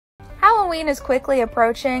Halloween is quickly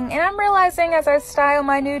approaching, and I'm realizing as I style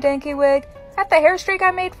my new denki wig that the hair streak I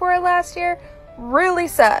made for it last year really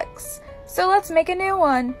sucks. So let's make a new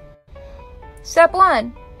one. Step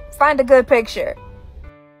 1. Find a good picture.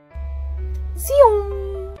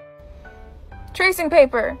 Zoom. Tracing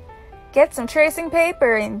paper. Get some tracing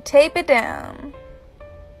paper and tape it down.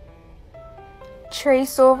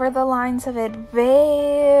 Trace over the lines of it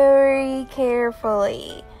very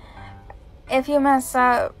carefully. If you mess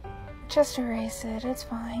up, just erase it, it's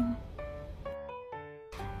fine.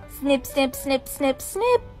 Snip, snip, snip, snip,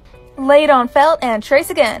 snip. Lay it on felt and trace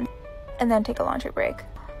again. And then take a laundry break.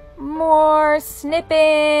 More snipping.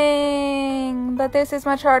 But this is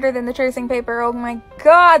much harder than the tracing paper. Oh my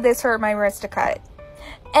god, this hurt my wrist to cut.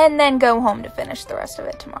 And then go home to finish the rest of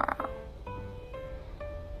it tomorrow.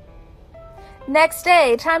 Next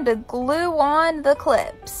day, time to glue on the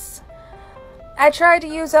clips. I tried to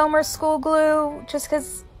use Elmer's school glue just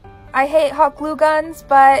because I hate hot glue guns,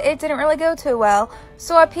 but it didn't really go too well.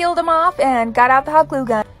 So I peeled them off and got out the hot glue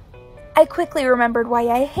gun. I quickly remembered why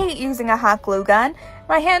I hate using a hot glue gun.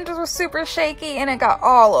 My hand was super shaky and it got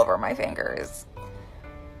all over my fingers.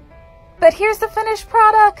 But here's the finished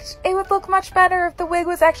product. It would look much better if the wig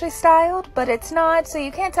was actually styled, but it's not, so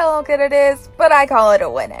you can't tell how good it is, but I call it a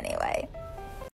win anyway.